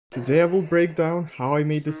Today I will break down how I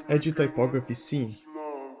made this edgy typography scene.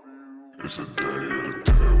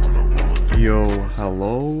 Yo,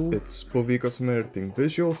 hello, it's Povikas from Editing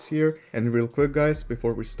Visuals here, and real quick guys,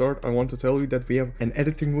 before we start, I want to tell you that we have an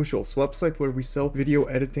Editing Visuals website where we sell video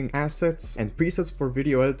editing assets and presets for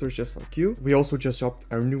video editors just like you. We also just dropped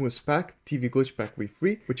our newest pack, TV Glitch Pack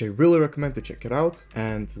V3, which I really recommend to check it out,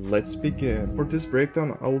 and let's begin. For this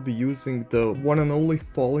breakdown, I will be using the one and only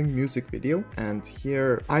Falling music video, and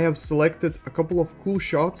here I have selected a couple of cool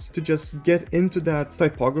shots to just get into that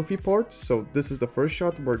typography part. So this is the first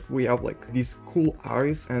shot where we have like these cool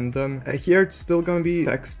eyes, and then here it's still gonna be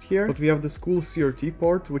text here, but we have this cool CRT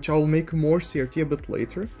part, which I'll make more CRT a bit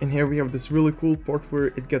later. And here we have this really cool part where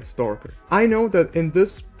it gets darker. I know that in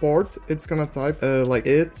this part it's gonna type like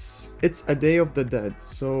it's a Day of the Dead.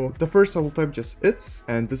 So the first I will type just it's,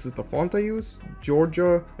 and this is the font I use,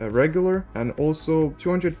 Georgia, regular, and also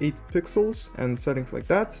 208 pixels and settings like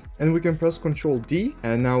that. And we can press Ctrl D,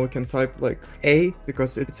 and now we can type like A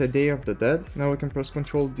because it's a Day of the Dead. Now we can press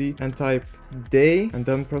Ctrl D and type day, and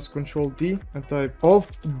then press Ctrl D and type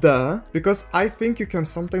of the, because I think you can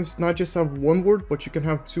sometimes not just have one word, but you can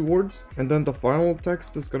have two words, and then the final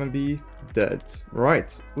text is gonna be dead.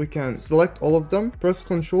 Right, we can select all of them, press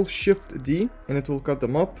Ctrl Shift D, and it will cut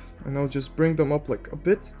them up, and I'll just bring them up like a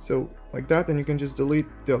bit, so like that, and you can just delete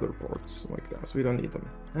the other parts like that, so we don't need them.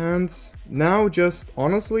 And now just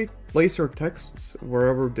honestly place your texts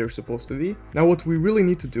wherever they're supposed to be. Now what we really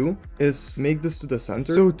need to do is make this to the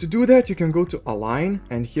center. So to do that, you can go to align,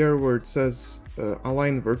 and here where it says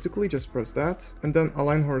align vertically, just press that, and then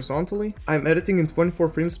align horizontally. I'm editing in 24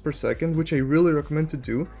 frames per second, which I really recommend to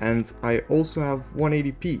do, and I also have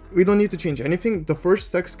 180p. We don't need to change anything. The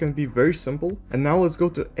first text can be very simple. And now let's go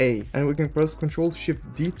to A, and we can press Ctrl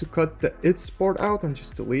Shift D to cut the it's part out and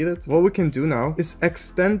just delete it. What we can do now is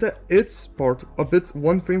extend the it's part a bit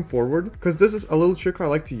one frame forward, because this is a little trick I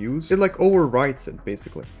like to use. It like overwrites it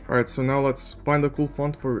basically. Alright, so now let's find a cool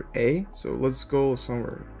font for A. So let's go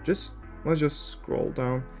somewhere. Let's just scroll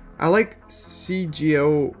down. I like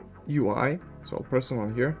CGO UI, so I'll press it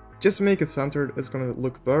on here. Just make it centered, it's gonna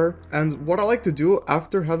look better. And what I like to do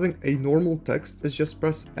after having a normal text is just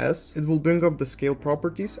press S. It will bring up the scale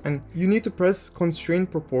properties, and you need to press constrain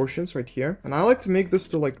proportions right here. And I like to make this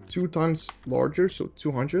to like 2 times larger, so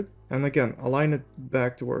 200. And again, align it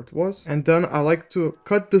back to where it was. And then I like to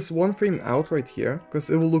cut this one frame out right here,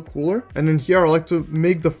 because it will look cooler. And then here I like to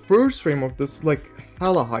make the first frame of this like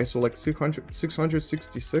hella high, so like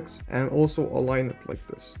 666, and also align it like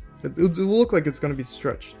this. It will look like it's gonna be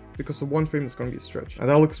stretched, because the one frame is gonna be stretched. And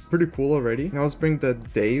that looks pretty cool already. Now let's bring the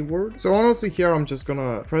day word. So honestly here I'm just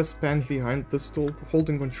gonna press pen behind this tool,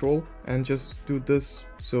 holding Control, and just do this,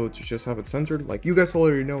 so to just have it centered, like you guys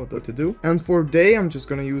already know what to do. And for day I'm just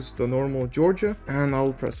gonna use the normal Georgia, and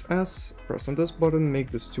I'll press S, press on this button,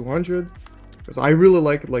 make this 200. Because I really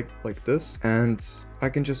like it like this, and I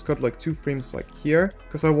can just cut like 2 frames like here,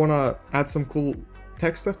 because I want to add some cool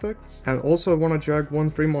text effects, and also I want to drag 1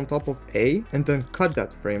 frame on top of A and then cut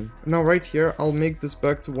that frame. Now right here I'll make this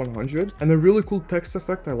back to 100, and a really cool text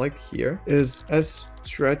effect I like here is S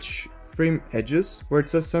stretch frame edges, where it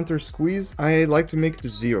says center squeeze. I like to make it to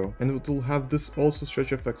 0, and it will have this also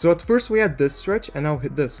stretch effect. So at first we had this stretch, and now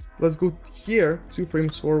hit this. Let's go here 2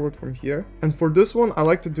 frames forward from here, and for this one I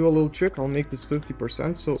like to do a little trick. I'll make this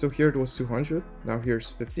 50%, so here it was 200, now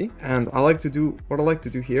here's 50. And what I like to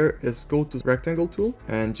do here is go to rectangle tool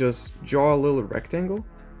and just draw a little rectangle,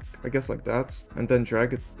 I guess like that, and then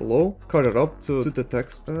drag it below, cut it up to the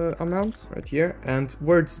text amount right here, and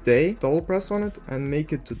where it's day, double press on it and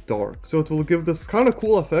make it to dark. So it will give this kind of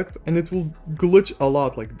cool effect, and it will glitch a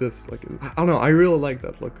lot like this. Like, I don't know, I really like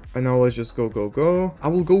that look. And now let's just go. I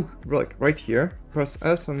will go like right here, press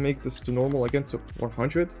S and make this to normal again, so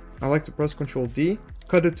 100. I like to press Ctrl D,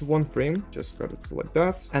 cut it to 1 frame, just cut it to like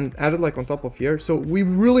that, and add it like on top of here. So we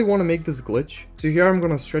really want to make this glitch. So here I'm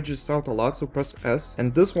gonna stretch this out a lot, so press S,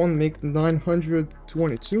 and this one make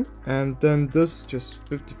 922, and then this just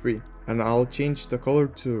 53. And I'll change the color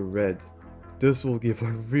to red. This will give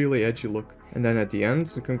a really edgy look. And then at the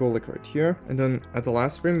end, we can go like right here. And then at the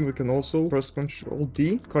last frame, we can also press Ctrl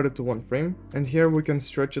D, cut it to 1 frame. And here we can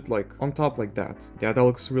stretch it like on top like that. Yeah, that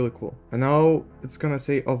looks really cool. And now it's gonna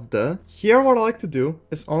say of the. Here, what I like to do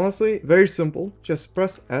is honestly very simple. Just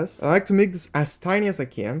press S. I like to make this as tiny as I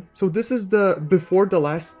can. So this is the before the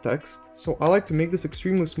last text. So I like to make this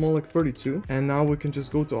extremely small, like 32. And now we can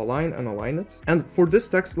just go to align and align it. And for this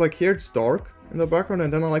text, like here, it's dark. in the background,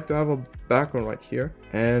 and then I like to have a background right here,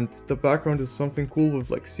 and the background is something cool with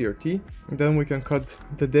like CRT, and then we can cut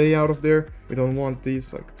the day out of there. We don't want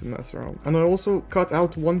these like to mess around. And I also cut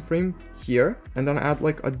out one frame here, and then add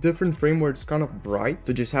like a different frame where it's kind of bright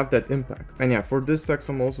to just have that impact. And yeah, for this text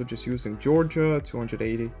I'm also just using Georgia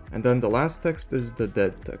 280, and then the last text is the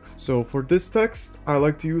dead text. So for this text I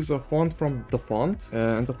like to use a font from the font,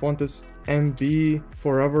 and the font is MB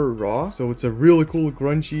Forever Raw, so it's a really cool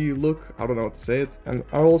grungy look. I don't know how to say it. And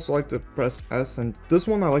I also like to press S, and this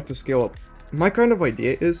one I like to scale up. My kind of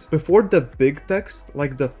idea is before the big text,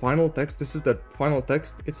 like the final text, this is the final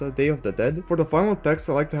text, it's a Day of the Dead. For the final text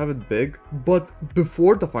I like to have it big, but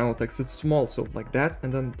before the final text it's small, so like that,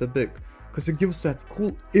 and then the big, because it gives that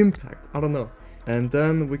cool impact. I don't know. And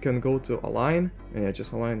then we can go to align, and yeah,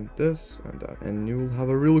 just align this and that, and you'll have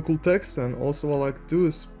a really cool text. And also what I like to do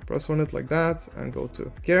is press on it like that and go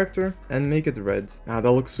to character and make it red. Now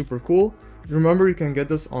that looks super cool. Remember, you can get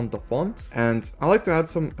this on the font, and I like to add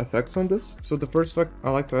some effects on this. So the first effect I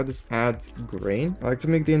like to add is add grain. I like to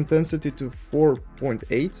make the intensity to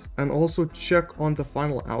 4.8, and also check on the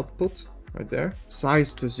final output right there,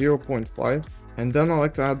 size to 0.5, and then I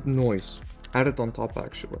like to add noise. Add it on top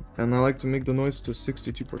actually, and I like to make the noise to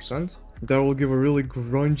 62%. That will give a really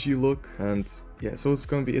grungy look. And yeah, so it's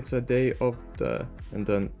gonna be it's a day of the and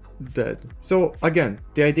then dead. So again,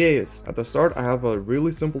 the idea is at the start I have a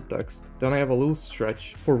really simple text, then I have a little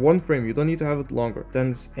stretch for one frame. You don't need to have it longer. Then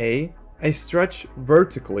it's a stretch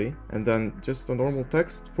vertically, and then just a normal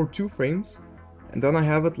text for 2 frames, and then I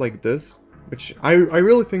have it like this, which I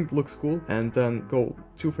really think looks cool. And then go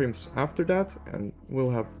 2 frames after that, and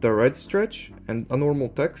we'll have the red stretch and a normal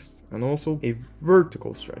text, and also a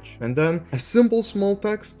vertical stretch, and then a simple small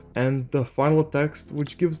text and the final text,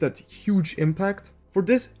 which gives that huge impact. For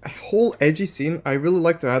this whole edgy scene, I really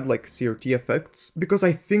like to add like CRT effects, because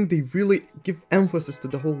I think they really give emphasis to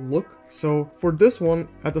the whole look. So for this one,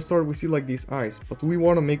 at the start we see like these eyes, but we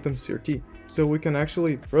want to make them CRT. So we can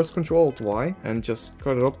actually press Ctrl-Alt-Y and just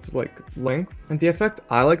cut it up to like length. And the effect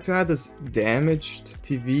I like to add is Damaged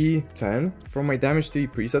TV 10 from my Damaged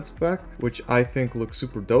TV presets pack, which I think looks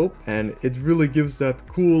super dope, and it really gives that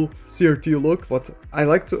cool CRT look. But I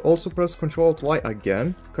like to also press Ctrl-Alt-Y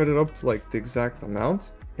again, cut it up to like the exact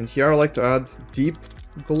amount. And here I like to add Deep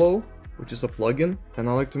Glow, which is a plugin, and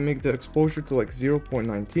I like to make the exposure to like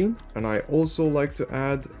 0.19, and I also like to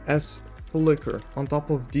add Flicker on top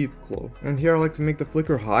of Deep Glow. And here I like to make the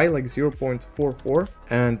flicker high, like 0.44,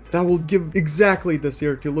 and that will give exactly the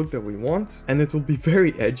CRT look that we want, and it will be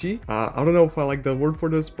very edgy. I don't know if I like the word for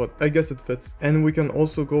this, but I guess it fits. And we can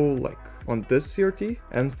also go like on this CRT,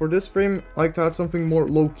 and for this frame I like to add something more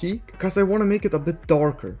low-key, because I want to make it a bit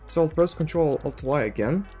darker. So I'll press Ctrl-Alt-Y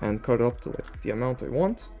again and cut it up to like the amount I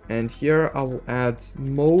want. And here I will add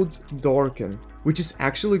Mode Darken, which is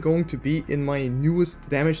actually going to be in my newest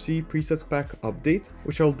Damaged TV presets pack update,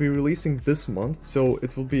 which I'll be releasing this month, so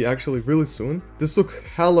it will be actually really soon. This looks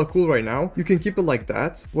hella cool right now. You can keep it like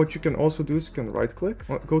that. What you can also do is you can right click,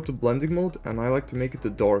 go to blending mode, and I like to make it to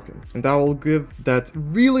darken, and that will give that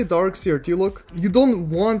really dark CRT look. You don't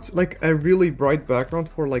want like a really bright background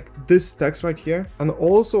for like this text right here. And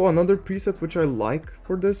also another preset which I like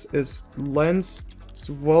for this is Lens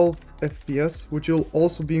 12 FPS, which will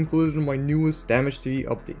also be included in my newest Damaged TV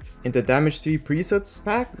update. In the Damaged TV presets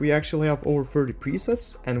pack, we actually have over 30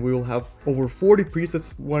 presets, and we will have over 40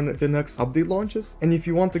 presets when the next update launches. And if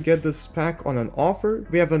you want to get this pack on an offer,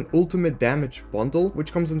 we have an Ultimate Damage bundle,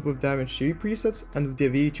 which comes in with Damaged TV presets and the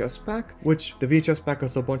VHS pack, which the VHS pack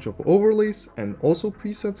has a bunch of overlays and also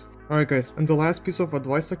presets. Alright guys, and the last piece of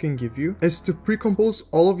advice I can give you is to pre-compose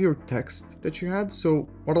all of your text that you had. So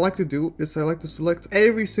what I like to do is I like to select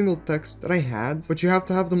every single text that I had, but you have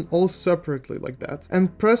to have them all separately like that.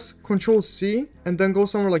 And press Ctrl-C and then go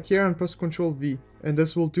somewhere like here and press Ctrl-V. And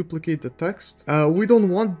this will duplicate the text. We don't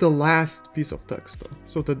want the last piece of text though.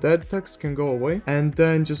 So the dead text can go away. And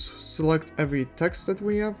then just select every text that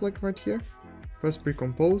we have like right here. Press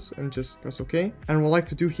pre-compose and just press OK. And what I like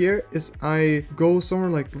to do here is I go somewhere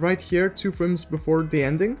like right here, 2 frames before the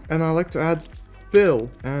ending. And I like to add fill,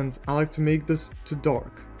 and I like to make this to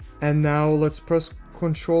dark. And now let's press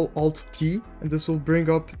Ctrl-Alt-T, and this will bring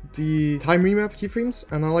up the time remap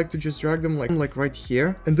keyframes, and I like to just drag them like right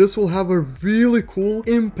here, and this will have a really cool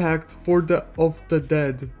impact for the of the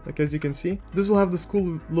dead. Like as you can see, this will have this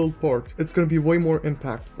cool little part. It's gonna be way more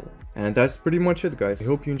impactful. And that's pretty much it, guys. I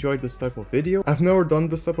hope you enjoyed this type of video. I've never done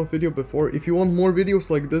this type of video before. If you want more videos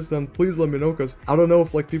like this, then please let me know, because I don't know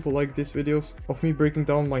if like people like these videos of me breaking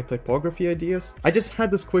down my typography ideas. I just had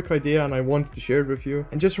this quick idea and I wanted to share it with you.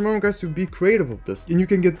 And just remember, guys, to be creative with this and you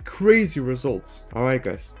can get crazy results. Alright,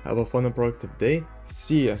 guys, have a fun and productive day.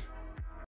 See ya.